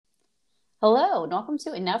Hello, and welcome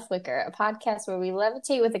to Enough Wicker, a podcast where we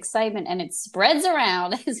levitate with excitement and it spreads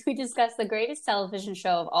around as we discuss the greatest television show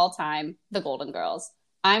of all time, The Golden Girls.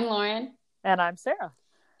 I'm Lauren. And I'm Sarah.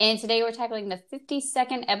 And today we're tackling the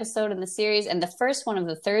 52nd episode in the series and the first one of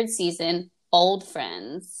the third season, Old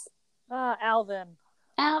Friends. Alvin.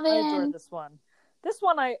 Alvin. I adored this one. This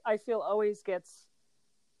one I feel always gets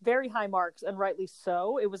very high marks, and rightly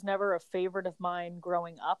so. It was never a favorite of mine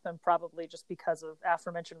growing up, and probably just because of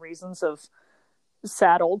aforementioned reasons of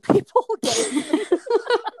sad old people getting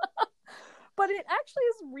But it actually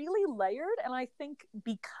is really layered, and I think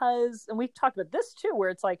because, and we've talked about this too, where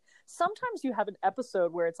it's like sometimes you have an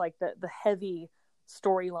episode where it's like the heavy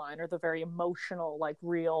storyline or the very emotional, like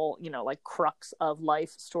real, like crux of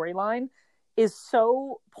life storyline is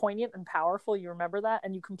so poignant and powerful. You remember that,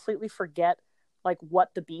 and you completely forget like what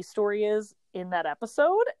the B story is in that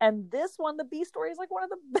episode. And this one, the B story is like one of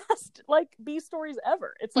the best like B stories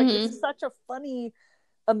ever. It's like It's such a funny,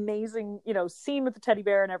 amazing, scene with the teddy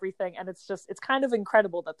bear and everything, and it's kind of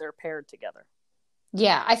incredible that they're paired together.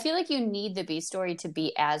 Yeah, I feel like you need the B story to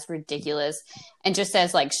be as ridiculous and just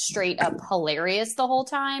as like straight up hilarious the whole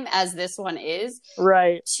time as this one is.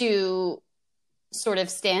 Right. To sort of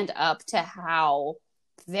stand up to how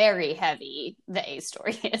very heavy the A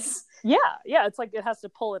story is. Yeah, it's like it has to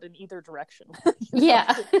pull it in either direction. Yeah.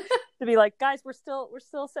 To be like, guys, we're still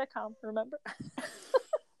a sitcom, remember?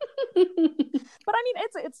 But I mean,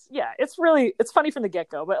 it's funny from the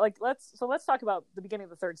get-go. But like, let's talk about the beginning of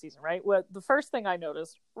the third season, right? Well, the first thing I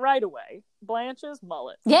noticed right away, Blanche's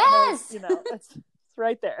mullet. Yes, it's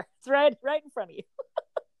right there. It's right in front of you.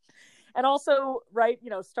 And also, right,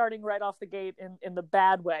 starting right off the gate in the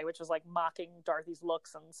bad way, which is like mocking Dorothy's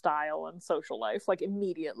looks and style and social life, like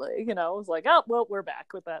immediately, it's like, oh, well, we're back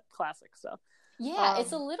with that classic stuff. Yeah,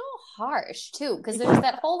 it's a little harsh too, because there's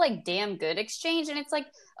that whole like damn good exchange, and it's like,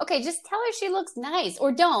 okay, just tell her she looks nice,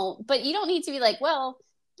 or don't, but you don't need to be like, well,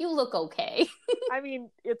 you look okay. I mean,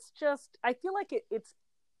 it's just, I feel like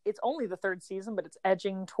it's only the third season, but it's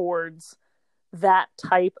edging towards that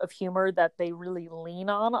type of humor that they really lean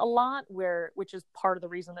on a lot, which is part of the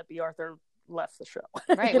reason that B. Arthur left the show.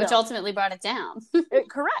 Right, which ultimately brought it down.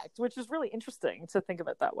 Correct, which is really interesting to think of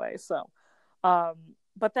it that way. So,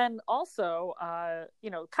 but then also,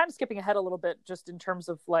 kind of skipping ahead a little bit, just in terms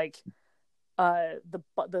of like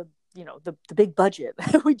the big budget.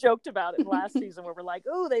 We joked about it last season where we're like,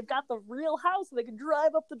 oh, they've got the real house and they can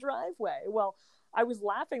drive up the driveway. Well, I was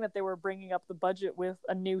laughing that they were bringing up the budget with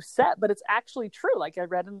a new set, but it's actually true. Like I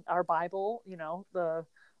read in our Bible, the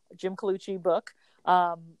Jim Colucci book,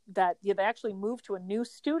 that they actually moved to a new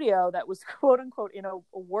studio that was quote unquote in a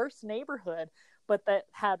worse neighborhood, but that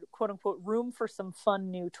had quote unquote room for some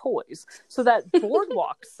fun new toys. So that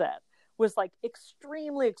boardwalk set was like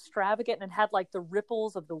extremely extravagant and had like the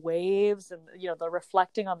ripples of the waves and, the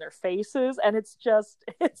reflecting on their faces. And it's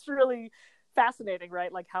really fascinating,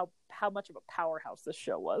 right? Like how much of a powerhouse this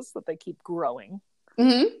show was, that they keep growing.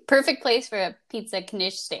 Mm-hmm. Perfect place for a pizza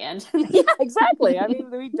knish stand. Yeah, exactly. I mean,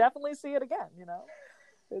 we definitely see it again,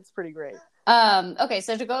 it's pretty great. Okay,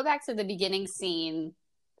 so to go back to the beginning scene,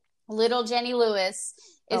 little Jenny Lewis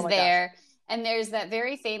is there. Gosh. And there's that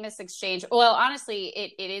very famous exchange. Well, honestly,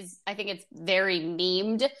 it is, I think it's very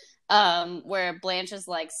memed, where Blanche is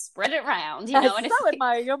like, spread it around, and it's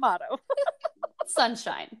like, your motto.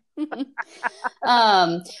 Sunshine. But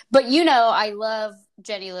I love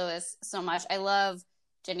Jenny Lewis so much. I love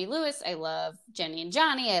Jenny Lewis. I love Jenny and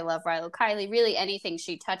Johnny. I love Rilo Kiley. Really anything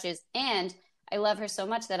she touches. And I love her so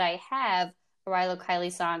much that I have a Rilo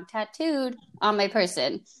Kiley song tattooed on my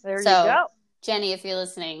person. There you go. Jenny, if you're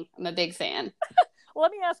listening, I'm a big fan. Well,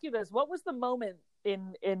 let me ask you this. What was the moment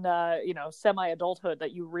in semi-adulthood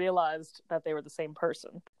that you realized that they were the same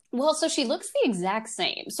person? Well, so she looks the exact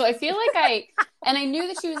same. So I feel like and I knew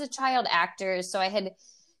that she was a child actor, so I had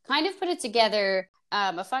kind of put it together.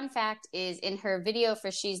 A fun fact is in her video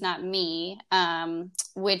for She's Not Me,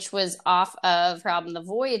 which was off of her album The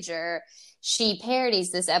Voyager, she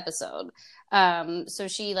parodies this episode. So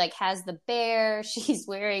she like has the bear, she's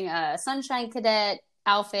wearing a Sunshine Cadet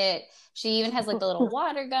outfit. She even has like the little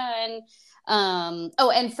water gun.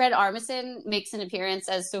 And Fred Armisen makes an appearance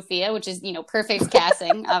as Sophia, which is, perfect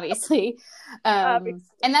casting, obviously. And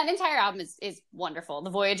that entire album is wonderful. The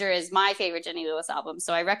Voyager is my favorite Jenny Lewis album.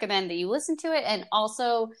 So I recommend that you listen to it, and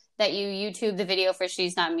also that you YouTube the video for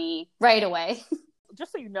She's Not Me right away.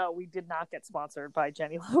 Just so you know, we did not get sponsored by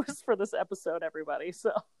Jenny Lewis for this episode, everybody.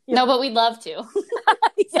 So No, but we'd love to.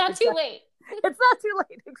 It's not too late. It's not too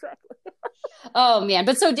late, exactly. Oh man,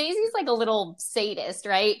 but so Daisy's like a little sadist,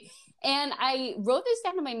 right? And I wrote this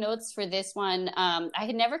down in my notes for this one. I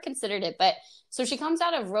had never considered it, but so she comes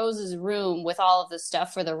out of Rose's room with all of the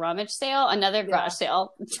stuff for the rummage sale, another garage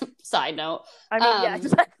sale. Side note. I mean, yeah,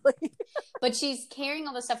 exactly. But she's carrying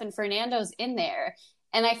all the stuff, and Fernando's in there.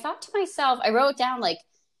 And I thought to myself, I wrote down, like,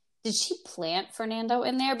 did she plant Fernando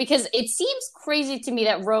in there? Because it seems crazy to me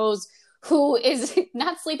that Rose, who is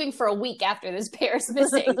not sleeping for a week after this pair is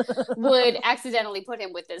missing, would accidentally put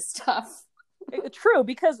him with this stuff. True,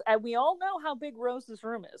 because we all know how big Rose's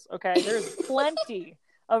room is, okay? There's plenty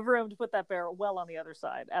of room to put that bear well on the other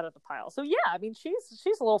side out of the pile. So yeah, I mean, she's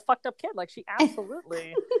a little fucked up kid. Like, she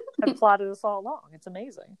absolutely had plotted this all along. It's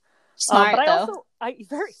amazing. Smart, but though.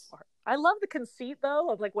 Very smart. I love the conceit, though,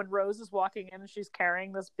 of like when Rose is walking in and she's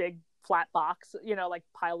carrying this big flat box, you know, like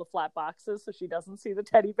pile of flat boxes, so she doesn't see the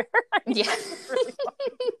teddy bear. I mean, Yeah. really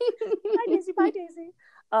Hi Daisy, bye Daisy.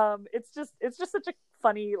 It's just such a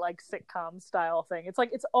funny, like, sitcom style thing. It's like,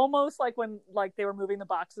 it's almost like when, like, they were moving the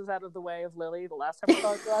boxes out of the way of Lily the last time we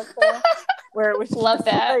saw Garage Sale, where it was Love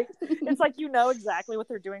that. like, it's like, you know exactly what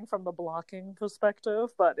they're doing from the blocking perspective,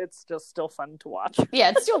 but it's just still fun to watch. Yeah,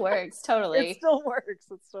 it still works. Totally. It still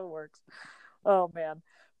works. Oh man.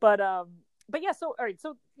 But yeah, so all right,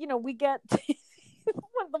 so you know, we get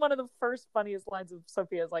one of the first funniest lines of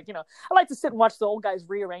Sophia is like, you know, I like to sit and watch the old guys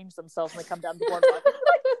rearrange themselves when they come down the boardwalk.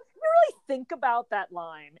 Like, you really think about that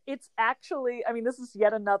line. It's actually, I mean, this is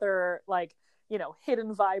yet another, like, you know,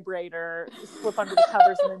 hidden vibrator, slip under the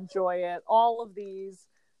covers and enjoy it. All of these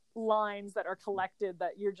lines that are collected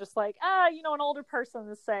that you're just like, you know, an older person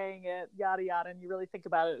is saying it, yada yada, and you really think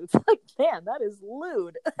about it, it's like, man, that is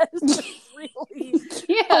lewd. That is just really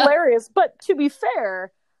hilarious. But to be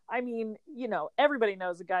fair, I mean, you know, everybody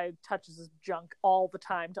knows a guy who touches his junk all the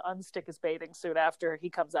time to unstick his bathing suit after he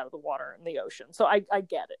comes out of the water in the ocean. So I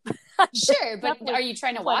get it. Sure, but are you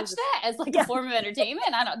trying to watch that as like a form of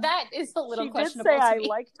entertainment? I don't. That is a little questionable. She did say I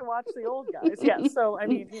like to watch the old guys. Yeah, so I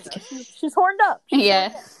mean, you know, she's horned up.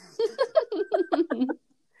 Yeah.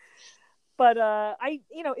 But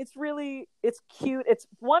you know, it's cute. It's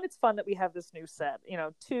fun that we have this new set. You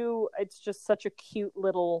know, two, it's just such a cute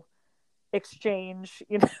little exchange,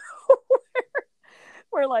 you know,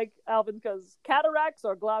 where like Alvin goes, cataracts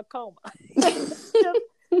or glaucoma. Just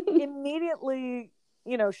immediately,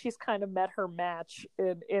 you know, she's kind of met her match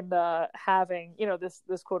in having, you know, this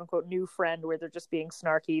quote unquote new friend where they're just being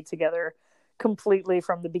snarky together completely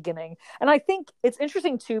from the beginning. And I think it's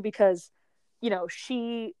interesting too, because, you know,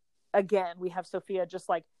 again, we have Sophia just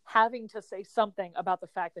like having to say something about the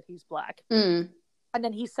fact that he's black. And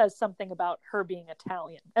then he says something about her being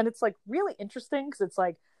Italian. And it's like really interesting because it's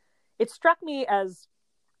like, it struck me as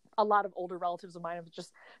a lot of older relatives of mine have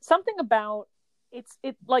just something about it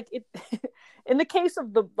in the case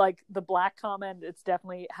of the black comment, it's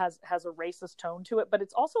definitely has a racist tone to it, but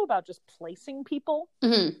it's also about just placing people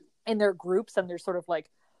in their groups and their sort of like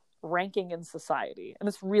ranking in society. And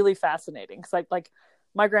it's really fascinating because like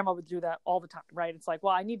my grandma would do that all the time, right? It's like,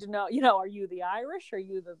 well, I need to know, you know, are you the Irish? Are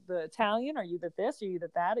you the Italian? Are you the this? Are you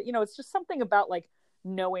the that? You know, it's just something about like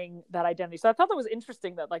knowing that identity. So I thought that was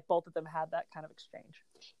interesting that like both of them had that kind of exchange.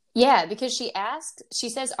 Yeah, because she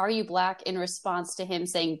says, are you black, in response to him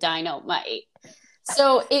saying dynamite.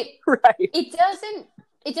 So it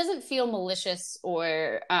doesn't feel malicious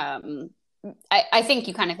or I think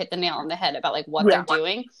you kind of hit the nail on the head about like what they're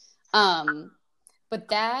doing. But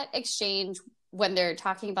that exchange when they're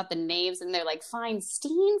talking about the names and they're like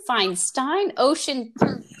Feinstein, Ocean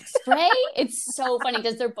Spray, it's so funny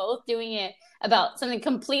because they're both doing it about something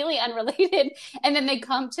completely unrelated, and then they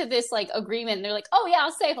come to this like agreement and they're like, oh yeah,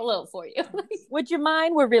 I'll say hello for you. Would you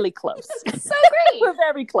mind? We're really close. So great. We're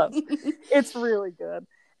very close. It's really good.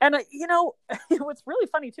 And you know, what's really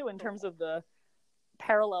funny too in terms of the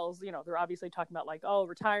parallels, you know, they're obviously talking about like, oh,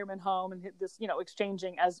 retirement home and this, you know,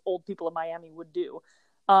 exchanging as old people in Miami would do.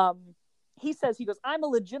 He goes, I'm a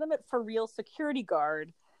legitimate for real security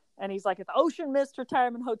guard. And he's like, at the Ocean Mist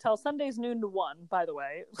Retirement Hotel, Sundays noon to 1, by the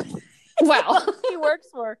way. Wow. He works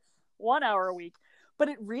for 1 hour a week. But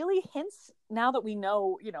it really hints, now that we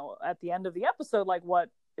know, you know, at the end of the episode, like what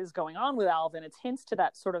is going on with Alvin, it hints to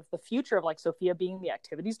that sort of the future of like Sophia being the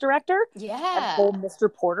activities director. Yeah. That whole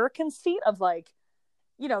Mr. Porter conceit of like,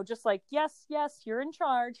 you know, just like, yes, you're in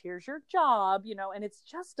charge. Here's your job, you know, and it's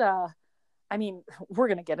just I mean, we're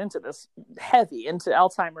going to get into this heavy into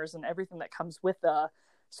Alzheimer's and everything that comes with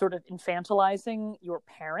sort of infantilizing your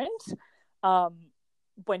parent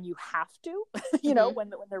when you have to, you know,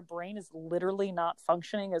 when their brain is literally not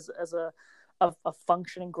functioning as a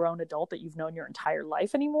functioning grown adult that you've known your entire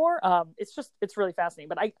life anymore. It's really fascinating.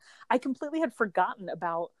 But I completely had forgotten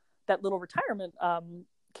about that little retirement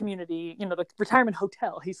community, the retirement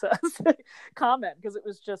hotel, he says, comment, because it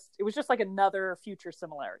was just like another future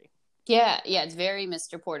similarity. Yeah, it's very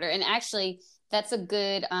Mr. Porter. And actually, that's a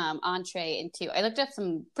good entree into. I looked up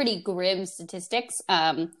some pretty grim statistics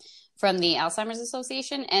from the Alzheimer's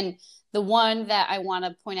Association, and the one that I want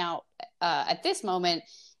to point out at this moment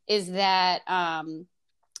is that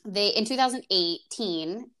they in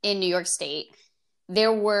 2018 in New York State,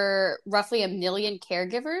 there were roughly 1 million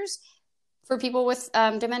caregivers for people with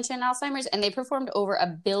dementia and Alzheimer's, and they performed over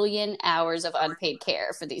 1 billion hours of unpaid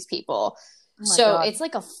care for these people. So God. It's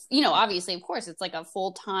like obviously, of course, it's like a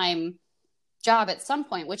full-time job at some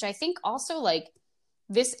point, which I think also like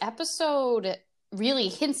this episode really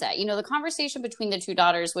hints at, the conversation between the two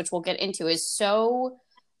daughters, which we'll get into, it's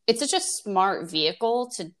such a smart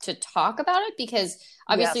vehicle to talk about it, because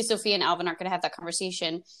obviously Sophia and Alvin aren't going to have that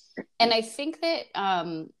conversation. And I think that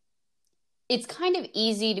it's kind of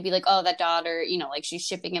easy to be like, oh, that daughter, like she's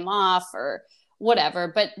shipping him off or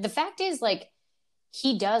whatever. But the fact is, like,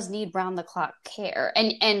 he does need round the clock care.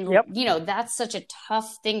 And yep. That's such a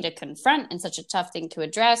tough thing to confront and such a tough thing to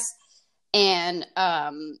address. And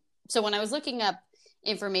so when I was looking up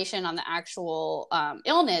information on the actual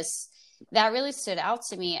illness, that really stood out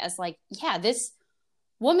to me as like, yeah, this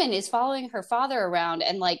woman is following her father around,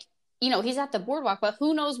 and like, he's at the boardwalk, but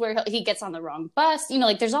who knows where he gets on the wrong bus.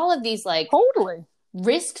 Like there's all of these like totally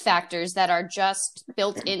risk factors that are just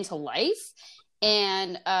built into life.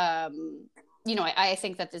 And, I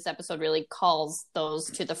think that this episode really calls those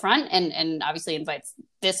to the front and obviously invites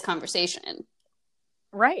this conversation.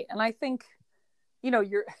 Right. And I think,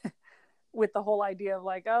 you're with the whole idea of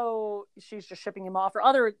like, oh, she's just shipping him off, or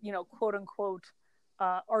other, quote unquote,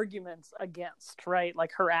 arguments against, right?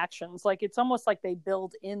 Like her actions, like it's almost like they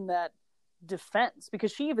build in that defense,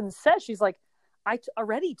 because she even says, she's like, I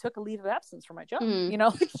already took a leave of absence from my job.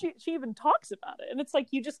 She even talks about it. And it's like,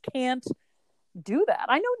 you just can't do that.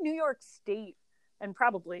 I know New York State and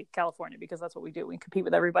probably California, because that's what we do. We compete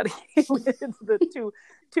with everybody with the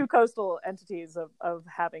two coastal entities of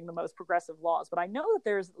having the most progressive laws. But I know that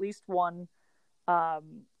there's at least one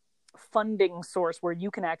funding source where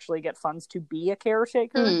you can actually get funds to be a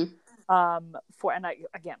caretaker. I'm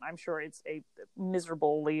sure it's a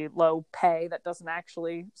miserably low pay that doesn't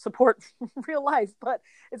actually support real life, but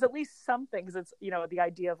it's at least something, because it's, the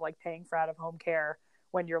idea of like paying for out-of-home care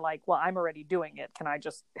when you're like, well, I'm already doing it. Can I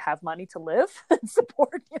just have money to live and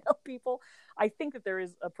support, people? I think that there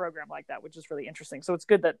is a program like that, which is really interesting. So it's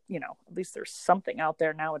good that, at least there's something out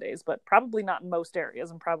there nowadays, but probably not in most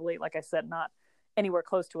areas, and probably, like I said, not anywhere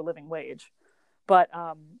close to a living wage. But,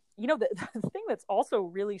 the thing that's also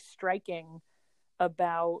really striking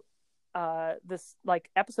about this like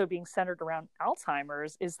episode being centered around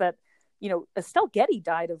Alzheimer's is that, Estelle Getty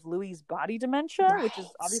died of Lewy body dementia, right, which is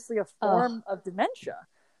obviously a form of dementia.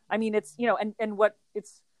 I mean, it's, and what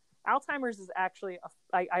it's, Alzheimer's is actually,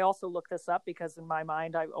 I also looked this up because in my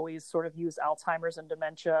mind, I always sort of use Alzheimer's and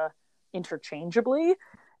dementia interchangeably.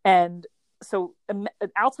 And so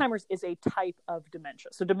Alzheimer's is a type of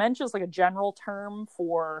dementia. So dementia is like a general term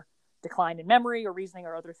for decline in memory or reasoning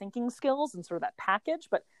or other thinking skills and sort of that package.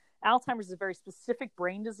 But Alzheimer's is a very specific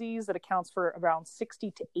brain disease that accounts for around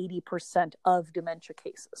 60 to 80% of dementia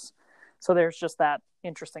cases. So there's just that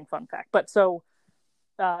interesting fun fact. But so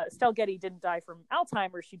Estelle Getty didn't die from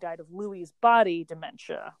Alzheimer's. She died of Lewy body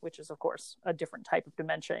dementia, which is, of course, a different type of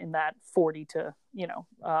dementia in that 40 to,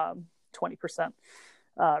 20%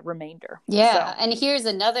 remainder. Yeah. So. And here's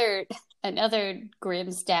another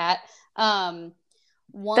grim stat.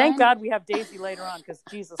 Thank God we have Daisy later on, because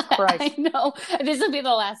Jesus Christ. I know. This will be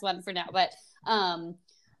the last one for now, but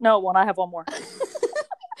no one. I have one more.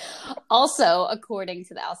 Also, according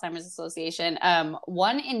to the Alzheimer's Association,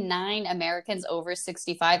 1 in 9 Americans over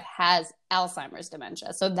 65 has Alzheimer's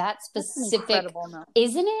dementia. So that's specific,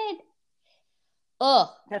 isn't it? Ugh,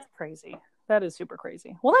 that's crazy. That is super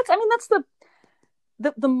crazy. Well, that's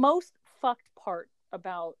the most fucked part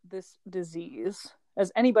about this disease,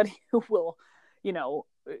 as anybody who will,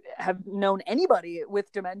 have known anybody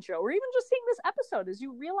with dementia, or even just seeing this episode, is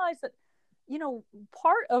you realize that,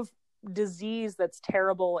 part of disease that's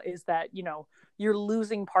terrible is that, you're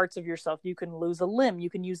losing parts of yourself. You can lose a limb. You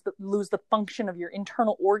can lose the function of your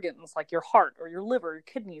internal organs, like your heart or your liver, your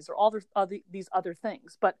kidneys, or all these other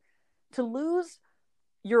things. But to lose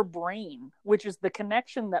your brain, which is the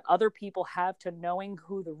connection that other people have to knowing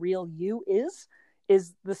who the real you is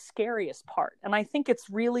the scariest part. And I think it's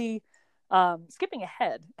really skipping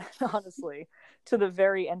ahead, honestly, to the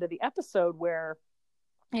very end of the episode where,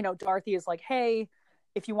 Dorothy is like, hey,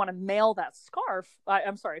 if you want to mail that scarf,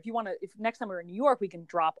 if next time we're in New York, we can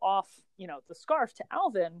drop off, the scarf to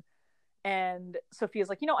Alvin. And Sophia's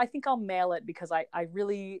like, I think I'll mail it because I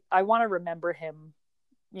want to remember him,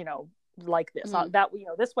 like this. That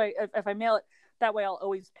this way, if I mail it that way, I'll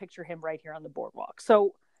always picture him right here on the boardwalk.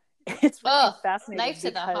 So it's really fascinating. Knife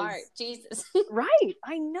to the heart, Jesus. Right,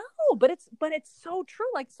 I know, but it's so true.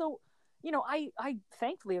 Like, so I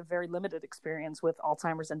thankfully have very limited experience with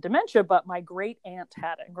Alzheimer's and dementia, but my great aunt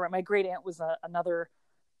had it. My great aunt was another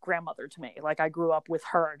grandmother to me. Like, I grew up with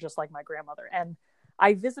her just like my grandmother, and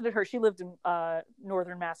I visited her. She lived in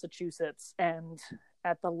northern Massachusetts, and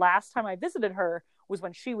at the last time I visited her was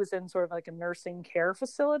when she was in sort of like a nursing care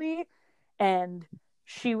facility, and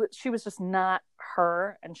she was just not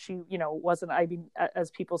her, and she wasn't, I mean, as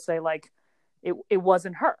people say, like it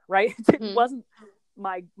wasn't her, right? It wasn't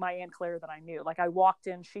my Aunt Claire that I knew. Like, I walked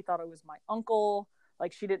in, she thought I was my uncle,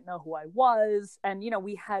 like she didn't know who I was, and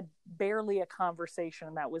we had barely a conversation,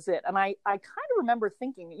 and that was it. And I kind of remember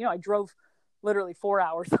thinking, I drove literally 4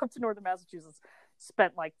 hours up to northern Massachusetts,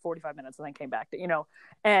 spent like 45 minutes, and then came back to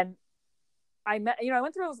and I met, I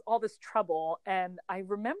went through all this trouble, and I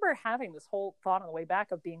remember having this whole thought on the way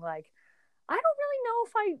back of being like, I don't really know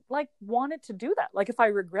if I like wanted to do that, like if I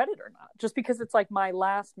regret it or not, just because it's like my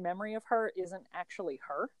last memory of her isn't actually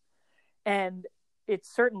her, and it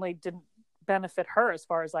certainly didn't benefit her as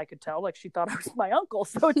far as I could tell. Like, she thought I was my uncle,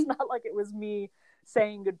 so it's not like it was me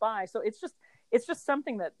saying goodbye. So it's just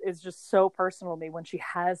something that is just so personal to me when she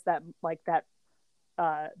has that, like that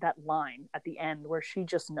line at the end where she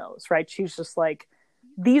just knows, right? She's just like,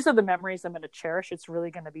 these are the memories I'm going to cherish. It's really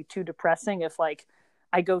going to be too depressing if like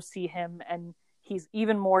I go see him and he's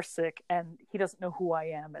even more sick and he doesn't know who I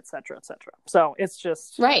am, et cetera, et cetera. So it's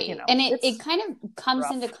just right. And it kind of comes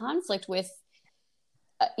rough into conflict with,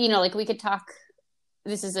 like we could talk,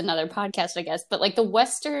 this is another podcast, I guess, but like the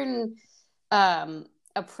Western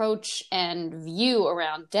approach and view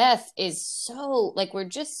around death is so like,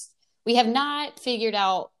 we have not figured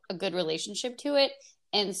out a good relationship to it.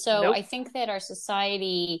 And so nope. I think that our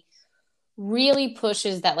society really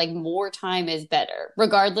pushes that like more time is better,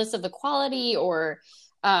 regardless of the quality or,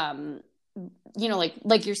 like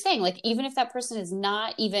you're saying, like, even if that person is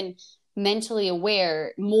not even mentally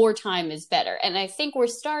aware, more time is better. And I think we're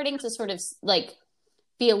starting to sort of like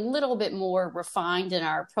be a little bit more refined in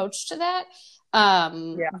our approach to that.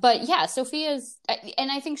 But yeah, Sophia's,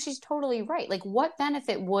 and I think she's totally right. Like, what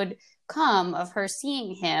benefit would come of her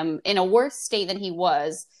seeing him in a worse state than he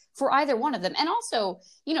was for either one of them? And also,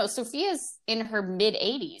 Sophia's in her mid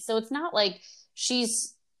 80s, so it's not like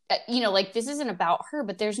she's, like, this isn't about her,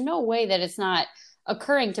 but there's no way that it's not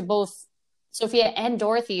occurring to both Sophia and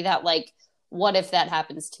Dorothy that, like, what if that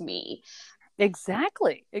happens to me?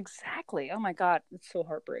 Exactly. Oh my God, it's so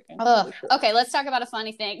heartbreaking. Okay, let's talk about a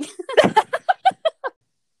funny thing.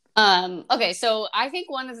 Okay, so I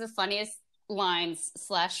think one of the funniest lines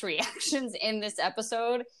 / reactions in this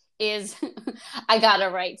episode is I got a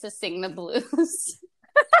right to sing the blues.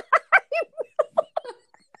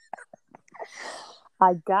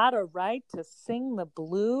 I got a right to sing the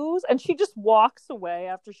blues, and she just walks away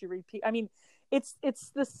after she repeats. I mean, it's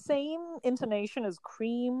the same intonation as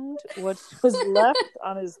creamed what was left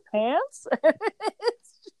on his pants.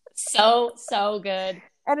 So good.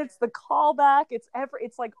 And it's the callback. It's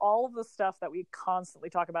like all of the stuff that we constantly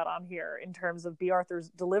talk about on here in terms of Bea Arthur's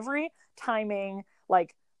delivery, timing,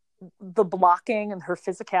 like the blocking and her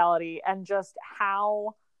physicality, and just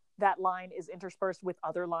how that line is interspersed with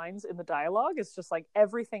other lines in the dialogue. It's just like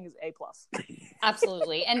everything is A+.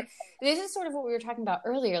 Absolutely. And this is sort of what we were talking about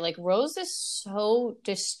earlier. Like, Rose is so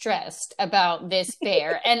distressed about this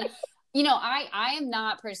bear. And I am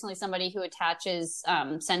not personally somebody who attaches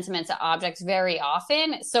sentiments to objects very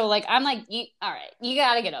often. So, like, I'm like, all right, you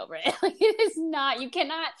got to get over it. Like, it is not, you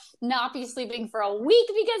cannot not be sleeping for a week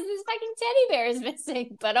because this fucking teddy bear is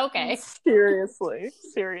missing. But okay. Seriously.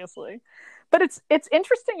 But it's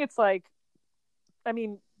interesting. It's like, I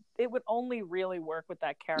mean, it would only really work with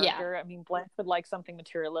that character. Yeah. I mean, Blanche would like something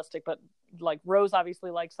materialistic, but like Rose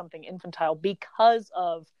obviously likes something infantile because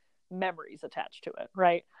of memories attached to it,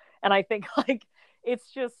 right? And I think like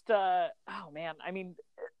it's just oh man, I mean,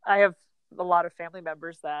 I have a lot of family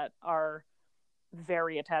members that are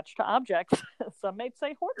very attached to objects. Some might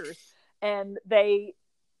say hoarders, and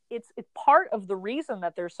it's part of the reason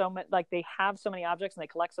that there's so much, like, they have so many objects and they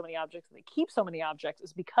collect so many objects and they keep so many objects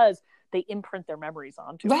is because they imprint their memories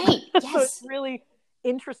onto right them. Yes. So it's really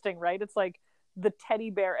interesting, right? It's like the teddy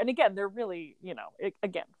bear, and again, they're really,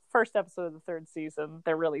 again, first episode of the third season,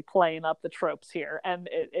 they're really playing up the tropes here, and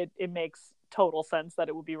it makes total sense that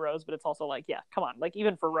it would be Rose, but it's also like, yeah, come on, like,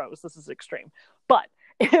 even for Rose, this is extreme. But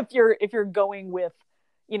if you're going with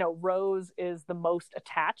you know, Rose is the most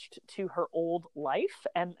attached to her old life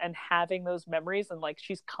and having those memories, and like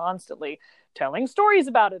she's constantly telling stories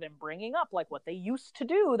about it and bringing up like what they used to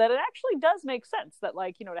do, that it actually does make sense that,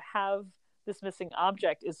 like, you know, to have this missing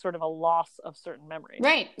object is sort of a loss of certain memories.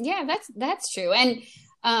 Right. Yeah, that's true. And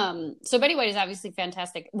so Betty White is obviously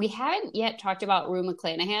fantastic. We haven't yet talked about Rue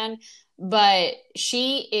McClanahan, but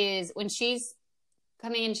she is, when she's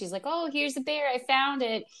coming in, she's like, "Oh, here's the bear, I found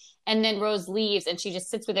it." And then Rose leaves and she just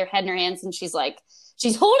sits with her head in her hands and she's like,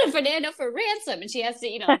 she's holding Fernando for ransom, and she has to,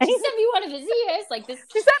 you know, she sent me one of his ears, like this.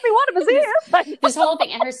 She sent me one of his ears. This whole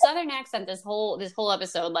thing, and her southern accent, this whole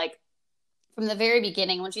episode, like from the very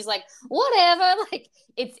beginning, when she's like, "Whatever," like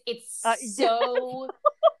it's so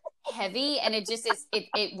heavy, and it just is.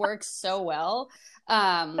 It works so well.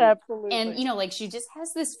 Absolutely. And you know, like she just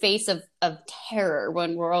has this face of terror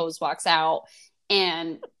when Rose walks out,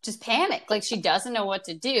 and just panic, like she doesn't know what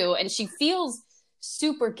to do, and she feels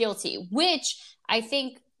super guilty, which I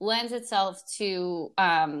think lends itself to,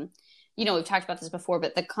 you know, we've talked about this before,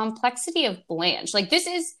 but the complexity of Blanche. Like, this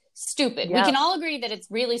is stupid. Yeah. We can all agree that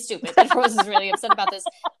it's really stupid, that Rose is really upset about this,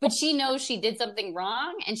 but she knows she did something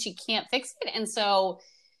wrong and she can't fix it. And so,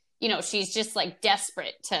 you know, she's just like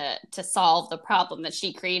desperate to solve the problem that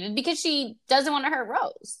she created because she doesn't want to hurt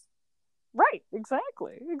Rose. Right.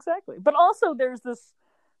 Exactly. But also there's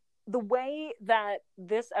the way that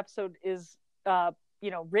this episode is, you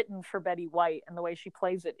know, written for Betty White, and the way she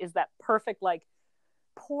plays it is that perfect, like,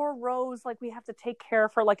 poor Rose, like, we have to take care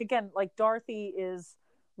of her. Like, again, like Dorothy is,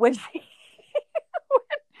 when she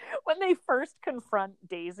when they first confront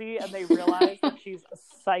Daisy and they realize that she's a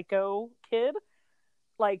psycho kid,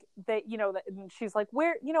 like, they, you know, and she's like,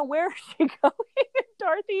 where is she going? And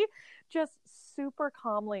Dorothy just super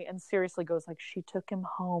calmly and seriously goes like, "She took him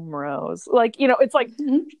home, Rose." Like, you know, it's like,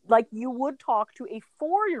 like you would talk to a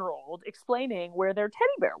 4-year-old explaining where their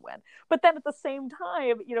teddy bear went. But then at the same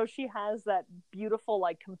time, you know, she has that beautiful,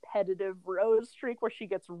 like, competitive Rose streak where she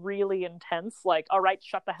gets really intense, like, "All right,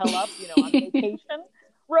 shut the hell up, you know, on vacation,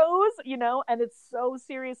 Rose," you know, and it's so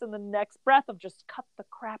serious in the next breath of just cut the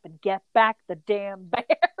crap and get back the damn bear.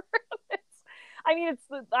 I mean,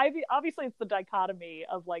 obviously it's the dichotomy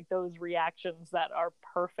of like those reactions that are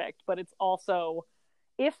perfect, but it's also,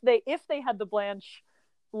 if they had the Blanche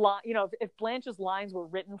line, you know, if Blanche's lines were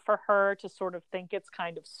written for her to sort of think it's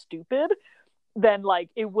kind of stupid, then like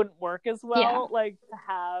it wouldn't work as well. Yeah. Like, to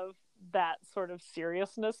have that sort of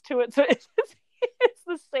seriousness to it. So it's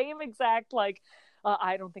the same exact, like,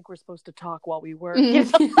 I don't think we're supposed to talk while we work. You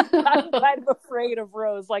know? I'm kind of afraid of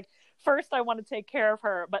Rose. Like, first I want to take care of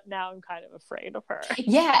her, but now I'm kind of afraid of her.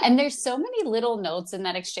 Yeah, and there's so many little notes in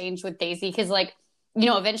that exchange with Daisy, because, like, you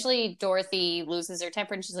know, eventually Dorothy loses her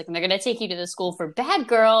temper and she's like, "They're going to take you to the school for bad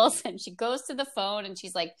girls." And she goes to the phone and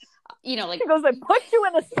she's like, you know, like, she goes, "I put you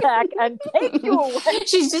in a sack and take you away."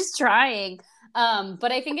 She's just trying.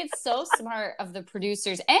 But I think it's so smart of the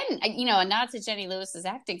producers, and, you know, and not to Jenny Lewis's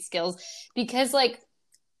acting skills, because, like,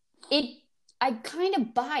 I kind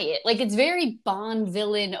of buy it. Like, it's very Bond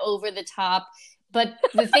villain, over the top. But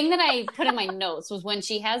the thing that I put in my notes was when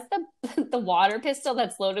she has the water pistol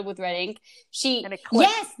that's loaded with red ink. And it clicks.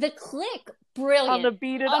 Yes, the click, brilliant, on the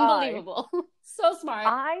beaded unbelievable, so smart.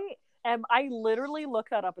 I literally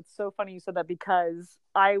looked that up. It's so funny you said that, because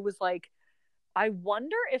I was like, I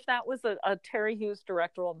wonder if that was a Terry Hughes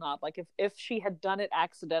directorial nod, like if she had done it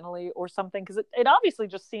accidentally or something, because it obviously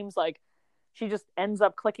just seems like she just ends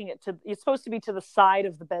up clicking it to, it's supposed to be to the side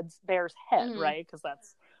of the bear's head, right? Because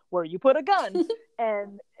that's where you put a gun.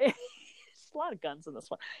 And there's a lot of guns in this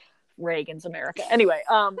one. Reagan's America. Anyway,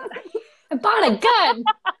 I bought a gun.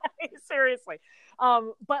 Seriously.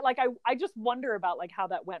 But like, I just wonder about like how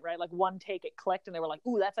that went, right? Like, one take it clicked and they were like,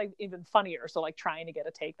 "Ooh, that's like even funnier." So like trying to get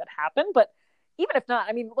a take that happened. But even if not,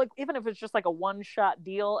 I mean, like, even if it's just like a one-shot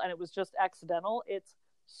deal and it was just accidental, it's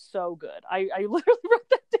so good. I literally wrote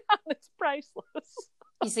that down. It's priceless.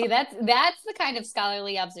 You see, that's the kind of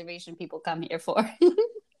scholarly observation people come here for.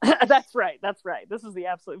 That's right. This is the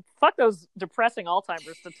absolute, fuck those depressing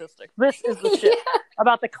Alzheimer's statistics. This is the shit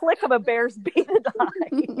about the click of a bear's beaded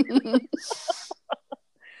eye.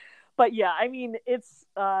 But yeah, I mean, it's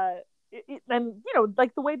and you know,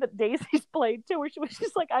 like the way that Daisy's played too, where she was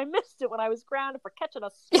just like, "I missed it when I was grounded for catching a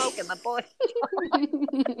smoke in the bush." Like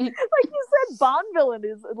you said, Bond villain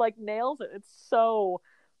is like nails it. It's so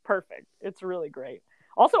perfect. It's really great.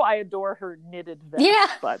 Also, I adore her knitted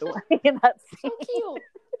vest, by the way, in that scene. So cute.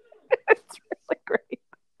 It's really great.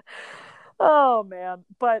 Oh man.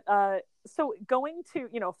 But so going to,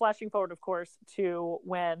 you know, flashing forward, of course, to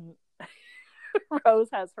when Rose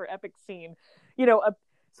has her epic scene, you know,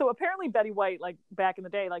 So apparently Betty White, like back in the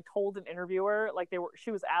day, like told an interviewer, like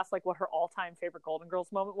she was asked like what her all-time favorite Golden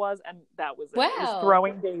Girls moment was, and that was it. Wow. It was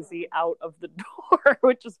throwing Daisy out of the door,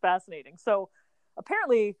 which is fascinating. So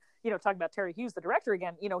apparently, talking about Terry Hughes, the director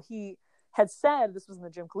again, he had said, this was in the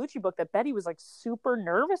Jim Colucci book, that Betty was like super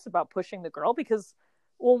nervous about pushing the girl because,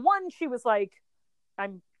 well, one, she was like,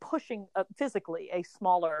 I'm pushing physically a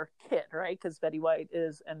smaller kid, right? Because Betty White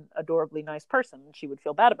is an adorably nice person, and she would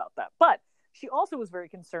feel bad about that. But she also was very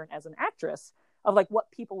concerned as an actress of like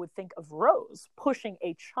what people would think of Rose pushing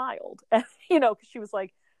a child. And, because she was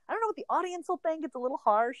like, I don't know what the audience will think. It's a little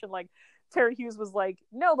harsh. And like Terry Hughes was like,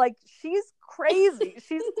 no, like she's crazy.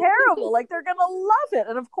 She's terrible. Like they're going to love it.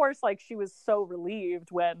 And of course, like she was so relieved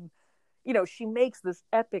when, she makes this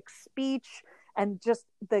epic speech and just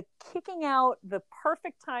the kicking out, the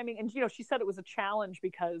perfect timing. And, she said it was a challenge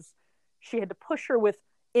because she had to push her with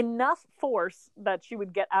enough force that she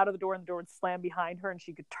would get out of the door and the door would slam behind her and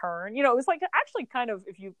she could turn. It was like actually kind of,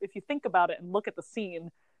 if you think about it and look at the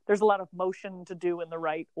scene, there's a lot of motion to do in the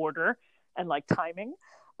right order and like timing.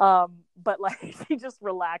 But like she just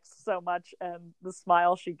relaxed so much, and the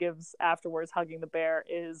smile she gives afterwards hugging the bear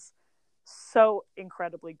is so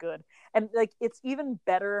incredibly good. And like it's even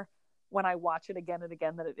better when I watch it again and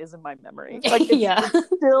again than it is in my memory. Like it's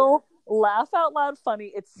still laugh out loud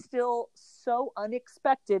funny. It's still so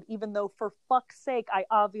unexpected, even though for fuck's sake, I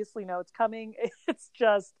obviously know it's coming. It's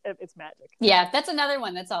magic. Yeah, that's another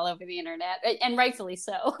one that's all over the internet, and rightfully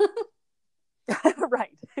so.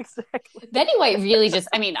 Right, exactly. Betty White really just,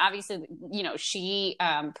 I mean, obviously, she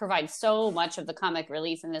provides so much of the comic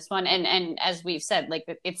relief in this one. And as we've said, like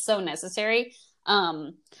it's so necessary.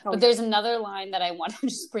 But there's another line that I want to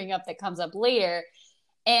just bring up that comes up later.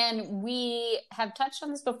 And we have touched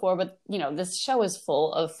on this before, but this show is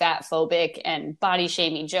full of fat phobic and body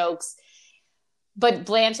shaming jokes. But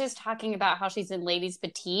Blanche is talking about how she's in Ladies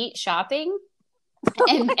Petite shopping.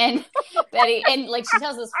 and Betty, and like she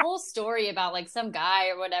tells this whole story about like some guy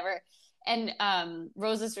or whatever. And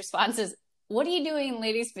Rose's response is, what are you doing in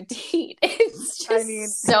Ladies Petite? It's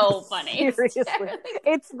just so funny. Seriously.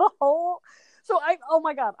 It's the whole... So oh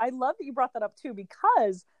my God, I love that you brought that up too,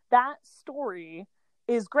 because that story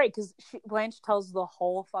is great because Blanche tells the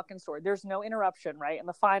whole fucking story. There's no interruption, right? And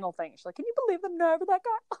the final thing, she's like, can you believe the nerve of that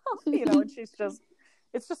guy? And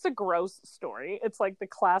it's just a gross story. It's like the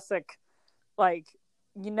classic, like,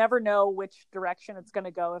 you never know which direction it's going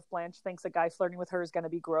to go if Blanche thinks a guy flirting with her is going to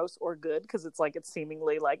be gross or good, because it's like, it's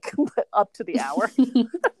seemingly like up to the hour. It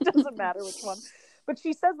doesn't matter which one. But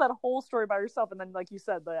she says that whole story by herself. And then, like you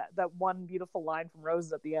said, that one beautiful line from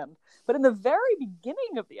Rose at the end. But in the very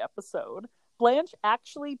beginning of the episode, Blanche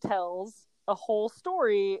actually tells a whole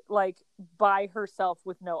story, like, by herself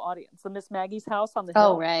with no audience. The Miss Maggie's house on the hill.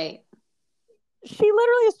 Oh, right. She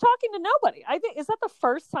literally is talking to nobody. I think, is that the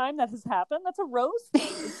first time that has happened? That's a Rose thing.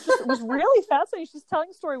 It was really fascinating. She's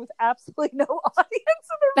telling a story with absolutely no audience.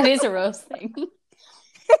 That is a Rose thing.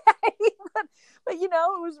 But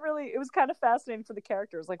it was kind of fascinating for the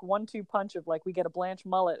characters, like 1-2 punch of like, we get a Blanche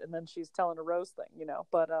mullet and then she's telling a Rose thing,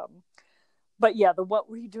 but yeah, what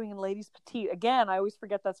were you doing in Ladies Petite? Again, I always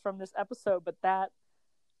forget that's from this episode, but that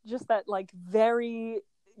like very,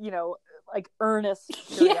 like earnest.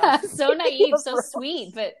 Yeah, so naive, so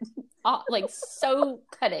sweet, but like so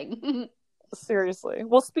cutting. Seriously.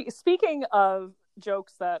 Well, speaking of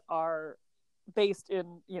jokes that are based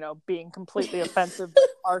in being completely offensive but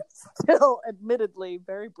are still admittedly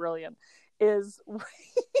very brilliant, is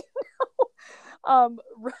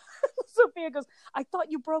Sophia goes, I thought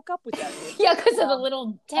you broke up with that. Yeah, because of the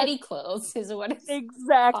little teddy clothes is what it's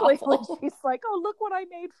exactly awful. When she's like, oh, look what I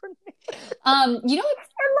made for me. And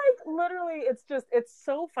like literally it's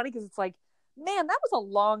so funny because it's like, man, that was a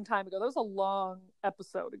long time ago. That was a long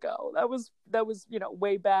episode ago. That was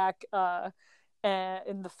way back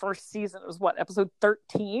in the first season. It was episode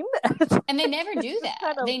 13. And they never do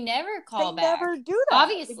that. They never call back. They never do that.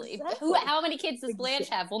 Obviously. Exactly. How many kids does Blanche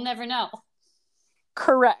have? We'll never know.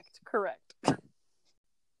 Correct.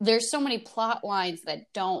 There's so many plot lines that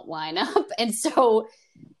don't line up. And so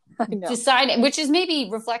deciding, which is maybe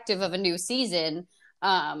reflective of a new season, they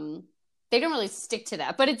don't really stick to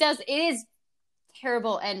that. But it is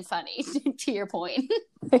terrible and funny, to your point.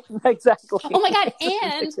 Exactly. Oh my God.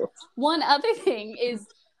 And one other thing is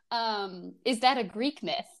that a Greek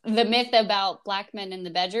myth? The myth about black men in the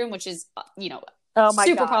bedroom, which is,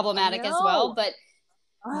 super problematic as well. But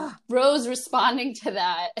Rose responding to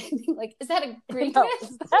that, like, is that a Greek myth?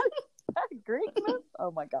 Is that a Greek myth?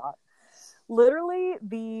 Oh my God. Literally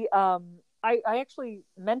I actually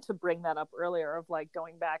meant to bring that up earlier of like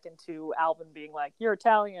going back into Alvin being like, you're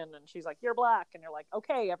Italian, and she's like, you're black, and you're like,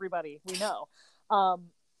 okay, everybody, we know.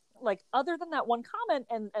 like other than that one comment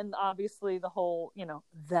and obviously the whole,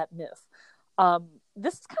 that myth.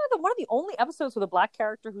 This is kind of one of the only episodes with a Black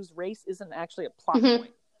character whose race isn't actually a plot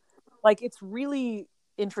point. Like, it's really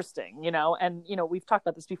interesting, and, we've talked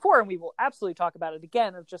about this before and we will absolutely talk about it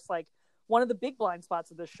again, of just like one of the big blind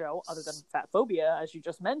spots of this show, other than fat phobia, as you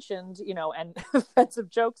just mentioned, and offensive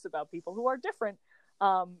jokes about people who are different.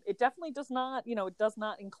 It definitely does not, it does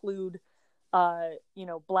not include,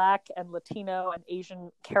 Black and Latino and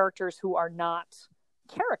Asian characters who are not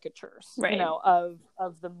caricatures, right. of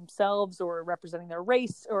themselves or representing their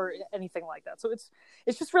race or anything like that. So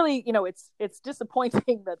it's just really, it's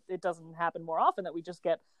disappointing that it doesn't happen more often, that we just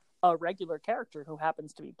get a regular character who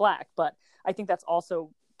happens to be Black. But I think that's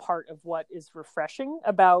also part of what is refreshing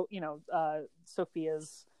about,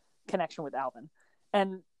 Sophia's connection with Alvin.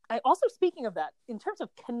 And I also, speaking of that, in terms of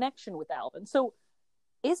connection with Alvin, so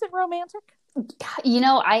is it romantic?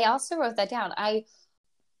 I also wrote that down. I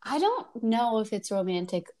don't know if it's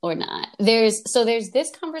romantic or not. There's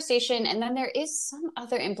this conversation, and then there is some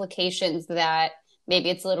other implications that maybe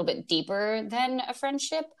it's a little bit deeper than a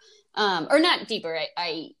friendship, or not deeper.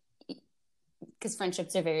 Because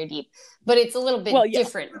friendships are very deep, but it's a little bit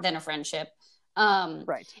different than a friendship.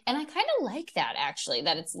 Right. And I kind of like that, actually,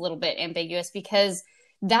 that it's a little bit ambiguous, because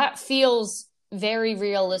that feels very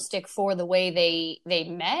realistic for the way they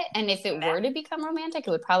met. And if it were to become romantic, it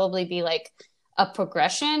would probably be like a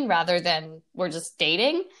progression rather than we're just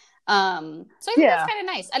dating. So I think that's kind of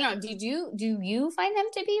nice. I don't know. Do you find them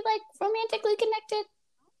to be like romantically connected?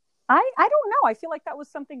 I don't know. I feel like that was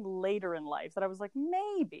something later in life that I was like,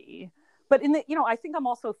 maybe. But in the, I think I'm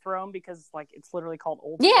also thrown because like it's literally called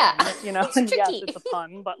Old Friends, It's tricky. Yes, it's a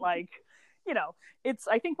pun, but like, it's,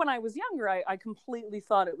 I think when I was younger, I completely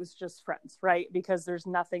thought it was just friends, right? Because there's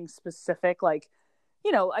nothing specific, like,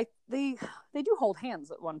 they do hold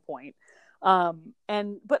hands at one point.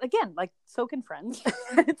 But again, like, so can friends.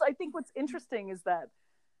 I think what's interesting is that,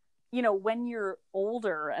 when you're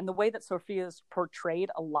older, and the way that Sophia is portrayed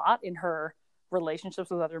a lot in her relationships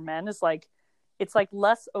with other men is like, it's like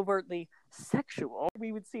less overtly sexual.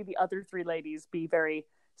 We would see the other three ladies be very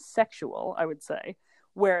sexual, I would say,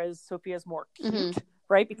 whereas Sophia's more cute,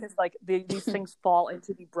 right? Because like these things fall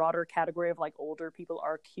into the broader category of like older people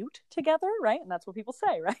are cute together, right? And that's what people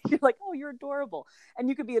say, right? You're like, oh, you're adorable. And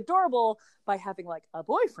you could be adorable by having like a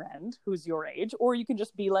boyfriend who's your age, or you can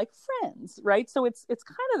just be like friends, right? So it's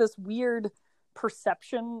kind of this weird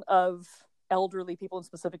perception of elderly people, and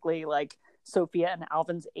specifically like Sophia and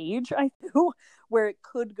Alvin's age, I do, where it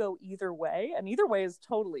could go either way, and either way is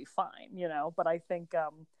totally fine, but I think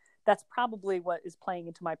that's probably what is playing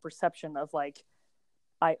into my perception of like,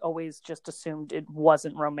 I always just assumed it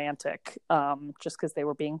wasn't romantic, just because they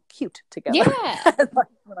were being cute together. Yeah.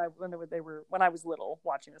 when I was little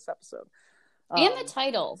watching this episode. And the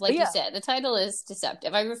title, like you said, the title is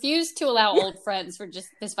deceptive. I refuse to allow old friends for just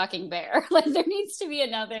this fucking bear. Like, there needs to be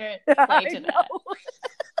another play to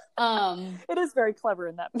that. It is very clever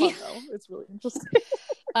in that pun, though. It's really interesting.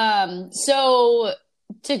 So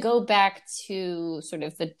to go back to sort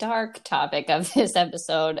of the dark topic of this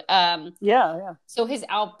episode, so his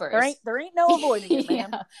outburst. There ain't no avoiding it,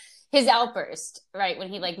 man. His outburst, right, when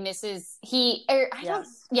he like misses he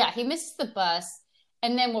misses the bus.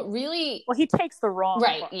 And then what really... Well, he takes the wrong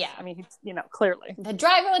bus. Yeah. I mean, he's, clearly. The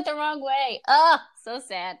driver went the wrong way. Oh, so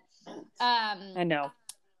sad. I know.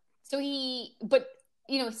 So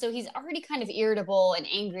so he's already kind of irritable and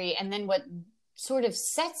angry. And then what sort of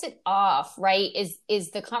sets it off, right, is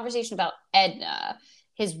the conversation about Edna,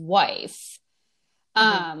 his wife.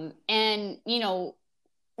 And,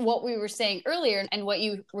 what we were saying earlier and what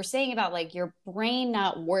you were saying about, like, your brain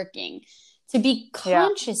not working. To be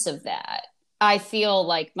conscious of that, I feel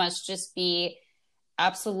like must just be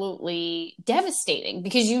absolutely devastating,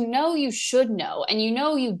 because you should know, and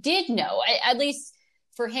you did know, at least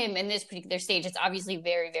for him in this particular stage. It's obviously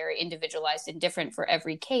very, very individualized and different for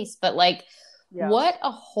every case, but like, what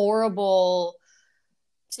a horrible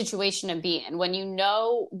situation to be in when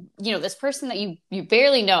this person that you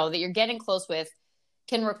barely know, that you're getting close with,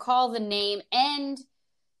 can recall the name and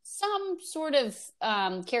some sort of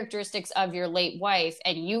characteristics of your late wife,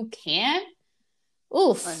 and you can't.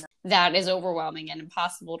 Oof, that is overwhelming and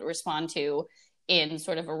impossible to respond to in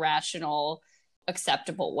sort of a rational,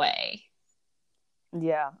 acceptable way.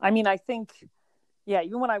 Yeah. I mean, I think,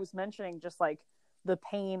 even when I was mentioning just like the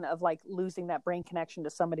pain of like losing that brain connection to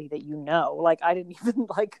somebody that like I didn't even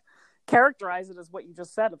like, characterize it as what you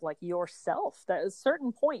just said of like yourself, that at a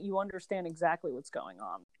certain point you understand exactly what's going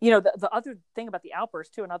on. You know, the other thing about the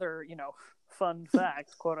outburst too, another, you know, fun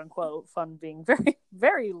fact, quote unquote, fun being very,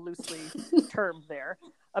 very loosely termed there,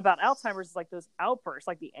 about Alzheimer's is like those outbursts,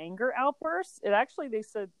 like the anger outbursts. It actually, they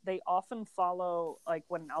said they often follow like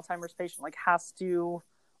when an Alzheimer's patient like has to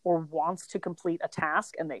or wants to complete a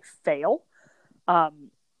task and they fail.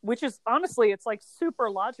 Which is honestly, it's like super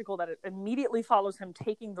logical that it immediately follows him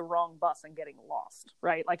taking the wrong bus and getting lost,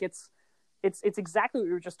 right? Like it's exactly what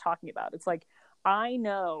we were just talking about. It's like, I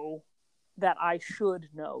know that I should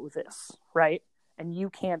know this, right? And you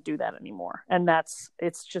can't do that anymore. And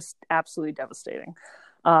it's just absolutely devastating.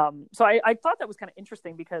 So I thought that was kind of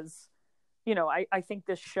interesting because, you know, I think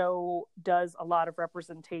this show does a lot of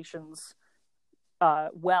representations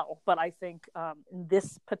well, but I think in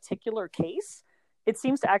this particular case, it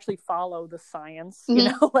seems to actually follow the science, you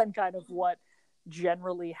know, and kind of what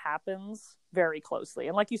generally happens very closely.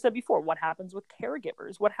 And like you said before, what happens with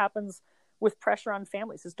caregivers, what happens with pressure on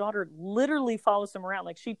families. His daughter literally follows him around.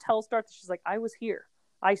 Like she tells Darth, she's like, I was here.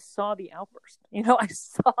 I saw the outburst, you know, I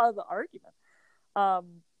saw the argument.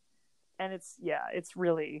 And it's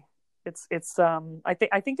really,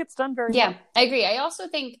 I think it's done very well. Yeah, I agree. I also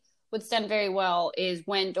think what's done very well is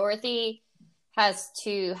when Dorothy has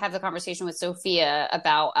to have the conversation with Sophia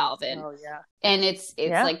about Alvin. Oh yeah. And it's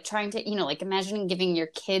like trying to, you know, like imagining giving your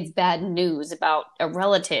kids bad news about a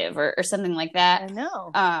relative or something like that. I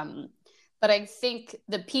know. But I think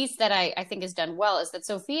the piece that I think is done well is that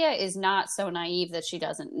Sophia is not so naive that she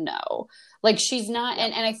doesn't know. Like she's not,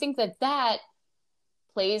 and I think that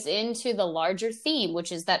plays into the larger theme,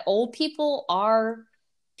 which is that old people are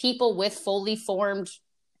people with fully formed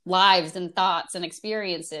lives and thoughts and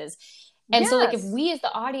experiences. And so like if we as the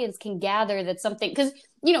audience can gather that something, because,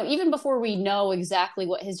 you know, even before we know exactly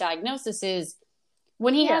what his diagnosis is,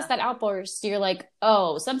 when he has that outburst, you're like,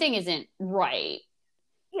 oh, something isn't right.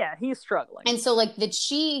 Yeah, he's struggling. And so like that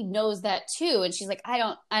she knows that too. And she's like, I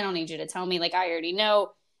don't need you to tell me. Like, I already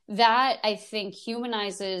know. That I think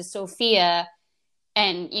humanizes Sophia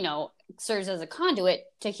and, you know, serves as a conduit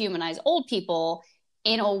to humanize old people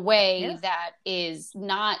in a way that is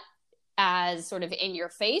not as sort of in your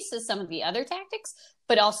face as some of the other tactics,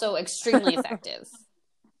 but also extremely effective.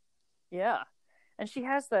 Yeah. And she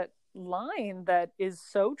has that line that is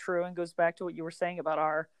so true and goes back to what you were saying about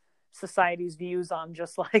our society's views on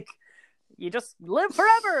just like, you just live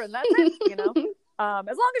forever and that's it, you know,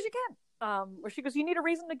 as long as you can. Where she goes, you need a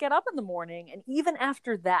reason to get up in the morning. And even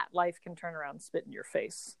after that, life can turn around and spit in your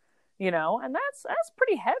face, you know, and that's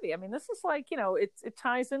pretty heavy. I mean, this is like, you know, it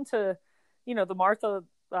ties into, you know, the Martha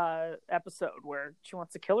episode where she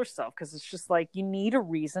wants to kill herself because it's just like you need a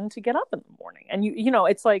reason to get up in the morning, and you know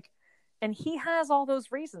it's like, and he has all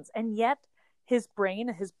those reasons, and yet his brain,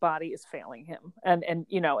 his body is failing him, and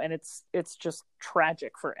you know, and it's just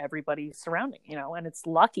tragic for everybody surrounding, you know, and it's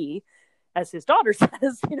lucky, as his daughter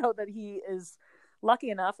says, you know, that he is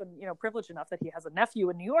lucky enough and, you know, privileged enough that he has a nephew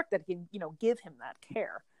in New York that can, you know, give him that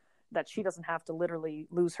care, that she doesn't have to literally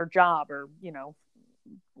lose her job or, you know,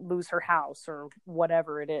 lose her house or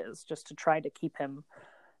whatever it is just to try to keep him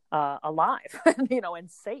alive, you know, and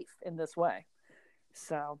safe in this way.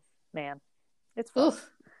 So, man, it's fun. Oof.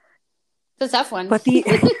 It's a tough one. But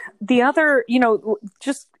the other, you know,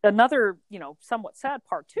 just another, you know, somewhat sad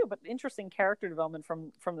part too, but interesting character development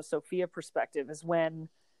from the Sophia perspective is when,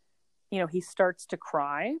 you know, he starts to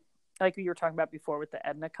cry, like you were talking about before with the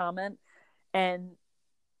Edna comment, and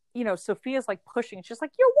you know, Sophia's like pushing. She's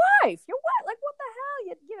like, your wife, like, what the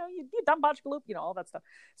hell? You know, you dumb botchgaloop, you know, all that stuff.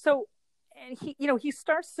 So, and he, you know, he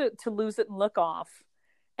starts to lose it and look off.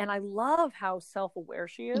 And I love how self-aware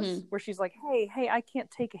she is, where she's like, hey, I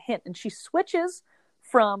can't take a hint. And she switches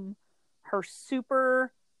from her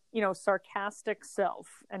super, you know, sarcastic self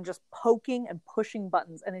and just poking and pushing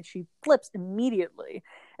buttons. And then she flips immediately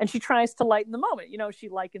and she tries to lighten the moment. You know, she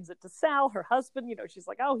likens it to Sal, her husband. You know, she's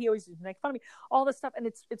like, oh, he always used to make fun of me, all this stuff. And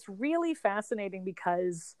it's really fascinating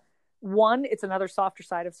because, one, it's another softer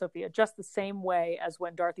side of Sophia, just the same way as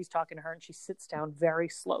when Dorothy's talking to her and she sits down very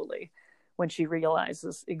slowly when she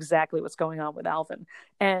realizes exactly what's going on with Alvin.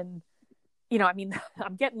 And, you know, I mean,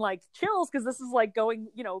 I'm getting like chills because this is like going,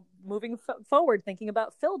 you know, moving forward, thinking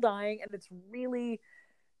about Phil dying. And it's really,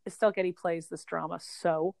 Estelle Getty plays this drama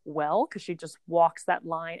so well because she just walks that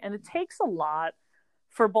line. And it takes a lot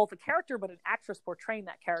for both a character, but an actress portraying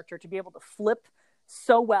that character to be able to flip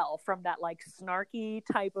so well from that like snarky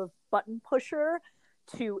type of button pusher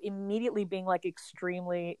to immediately being like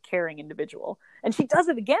extremely caring individual. And she does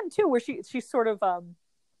it again too, where she's sort of,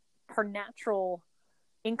 her natural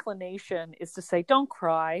inclination is to say, don't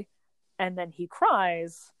cry. And then he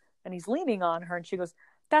cries, and he's leaning on her, and she goes,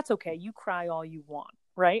 "That's okay. You cry all you want."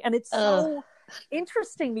 Right. And it's Ugh. so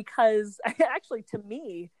interesting because actually, to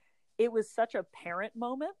me, it was such a parent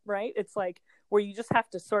moment, right? It's like where you just have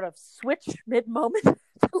to sort of switch mid moment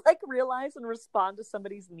to like realize and respond to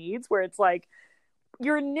somebody's needs, where it's like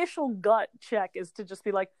your initial gut check is to just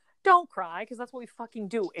be like, don't cry, because that's what we fucking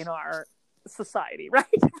do in our society, right?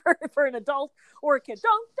 for an adult or a kid,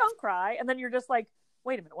 don't cry. And then you're just like,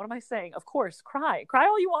 wait a minute, what am I saying? Of course, cry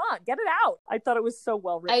all you want, get it out. I thought it was so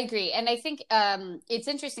well written. I agree. And I think it's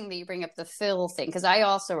interesting that you bring up the Phil thing, because I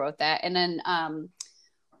also wrote that. And then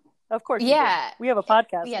of course, yeah, we have a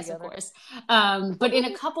podcast yes, together. of course. But in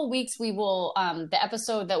a couple weeks, we will the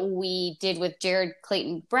episode that we did with Jared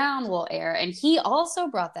Clayton Brown will air, and he also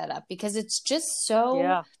brought that up because it's just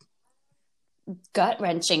so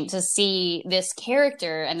gut-wrenching to see this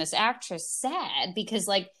character and this actress sad, because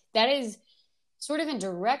like that is sort of in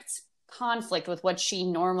direct conflict with what she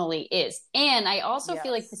normally is. And I also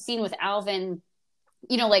feel like the scene with Alvin,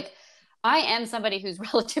 you know, like I am somebody who's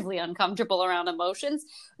relatively uncomfortable around emotions,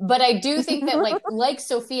 but I do think that like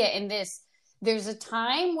Sophia in this, there's a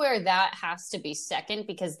time where that has to be second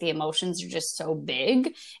because the emotions are just so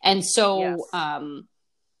big and so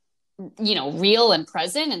you know, real and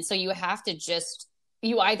present. And so you have to just,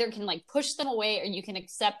 you either can like push them away or you can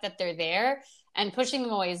accept that they're there, and pushing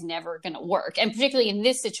them away is never going to work. And particularly in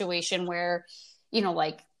this situation where, you know,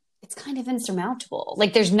 like it's kind of insurmountable.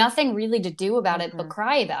 Like there's nothing really to do about it but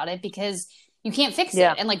cry about it because you can't fix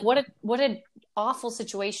it. And like what an awful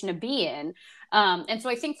situation to be in. And so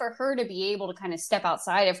I think for her to be able to kind of step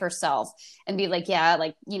outside of herself and be like, yeah,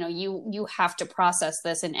 like, you know, you have to process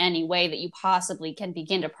this in any way that you possibly can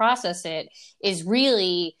begin to process it is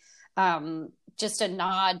really just a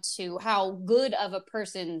nod to how good of a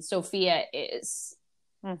person Sophia is.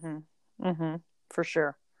 For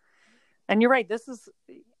sure. And you're right.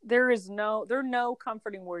 There are no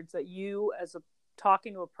comforting words that you, as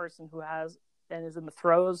talking to a person who has and is in the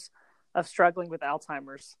throes of struggling with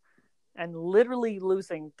Alzheimer's and literally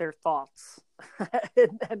losing their thoughts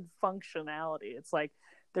and functionality. It's like,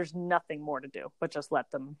 there's nothing more to do but just let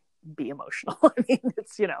them be emotional. I mean,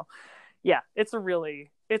 it's, you know,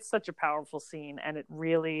 it's such a powerful scene. And it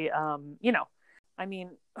really, you know, I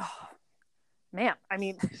mean, man, I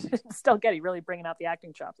mean, Estelle Getty really bringing out the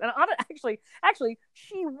acting chops. And actually,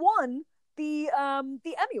 she won the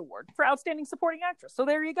Emmy Award for Outstanding Supporting Actress. So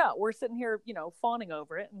there you go. We're sitting here, you know, fawning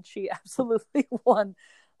over it, and she absolutely won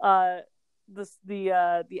the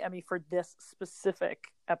Emmy for this specific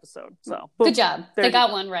episode. So good job. They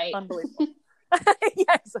got one right. Unbelievable.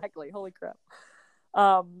 Yeah, exactly. Holy crap.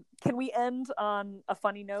 Can we end on a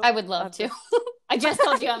funny note? I would love to. I just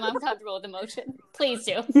told you I'm uncomfortable with emotion. Please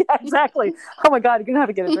do. Yeah, exactly. Oh my God, you're gonna have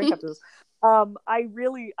to get a drink after this.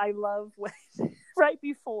 I love when right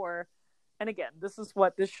before, and again, this is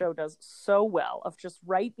what this show does so well, of just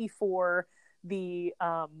right before the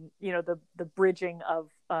you know, the bridging of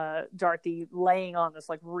Dorothy laying on this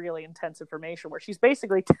like really intense information where she's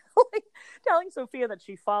basically telling Sophia that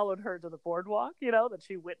she followed her to the boardwalk, you know, that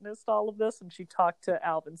she witnessed all of this, and she talked to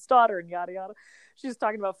Alvin's daughter and yada yada. She's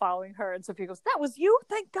talking about following her, and Sophia goes, "That was you?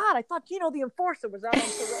 Thank God. I thought, you know, the enforcer was out on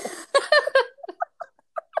the road."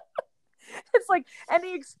 It's like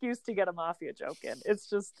any excuse to get a mafia joke in. It's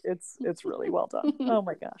just it's really well done. Oh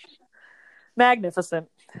my gosh. Magnificent.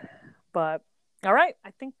 But all right,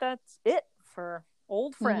 I think that's it for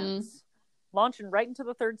Old Friends, launching right into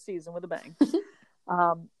the third season with a bang.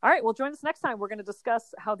 All right, well, join us next time. We're going to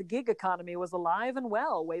discuss how the gig economy was alive and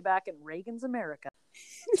well way back in Reagan's America.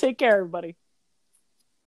 Take care, everybody.